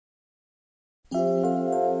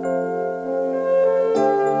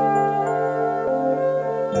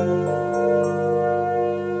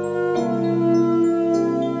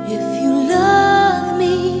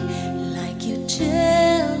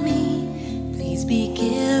be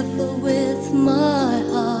careful with my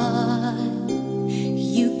heart.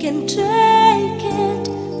 You can take it,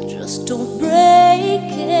 just don't break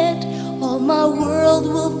it, or my world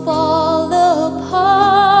will fall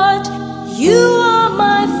apart. You are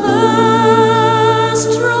my first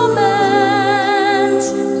romance,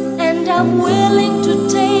 and I'm willing to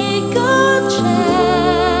take a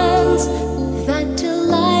chance that till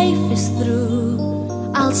life is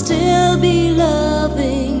through, I'll still be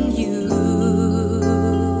loving you.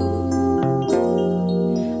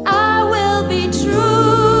 I will be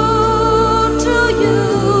true to you.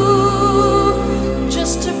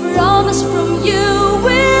 Just a promise from you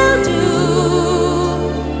will do.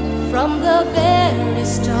 From the very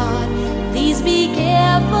start, please be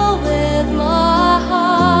careful with my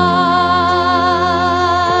heart.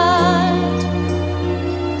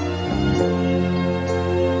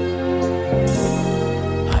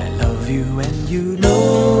 I love you and you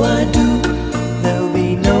know I do. There'll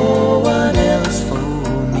be no one else for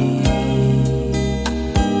me.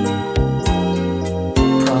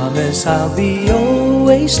 Promise I'll be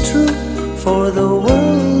always true for the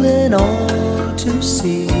world and all to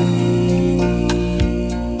see.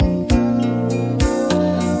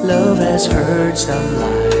 Love has heard some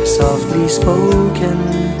lies softly spoken,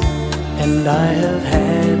 and I have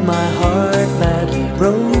had my heart badly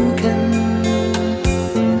broken.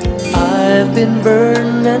 I've been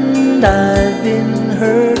burned and I've been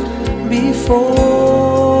hurt before,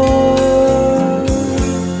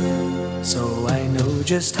 so I know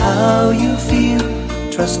just how you feel.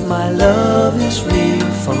 Trust my love is real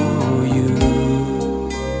for you.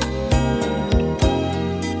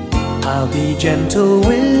 I'll be gentle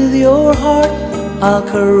with your heart, I'll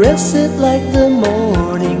caress it like the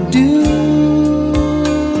morning dew.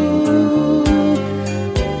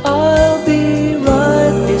 I'll be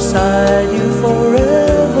right beside you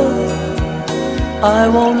forever. I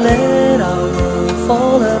won't let our world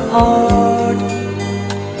fall apart.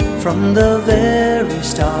 From the very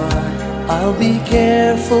start, I'll be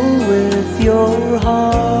careful with your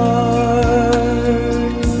heart.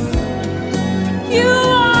 You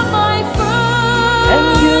are my And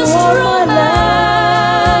you first are my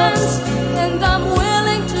romance, and I'm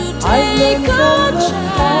willing to take a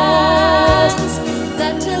chance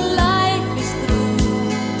that till life is through,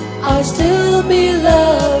 I'll still be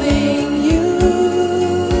loving you.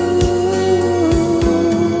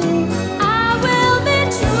 I will be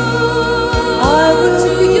true I will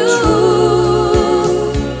to be you.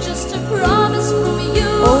 true. Just a promise from you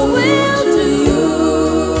Oh, will to do. you.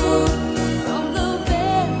 From the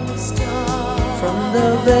very start. From the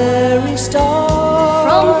very start.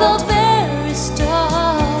 From the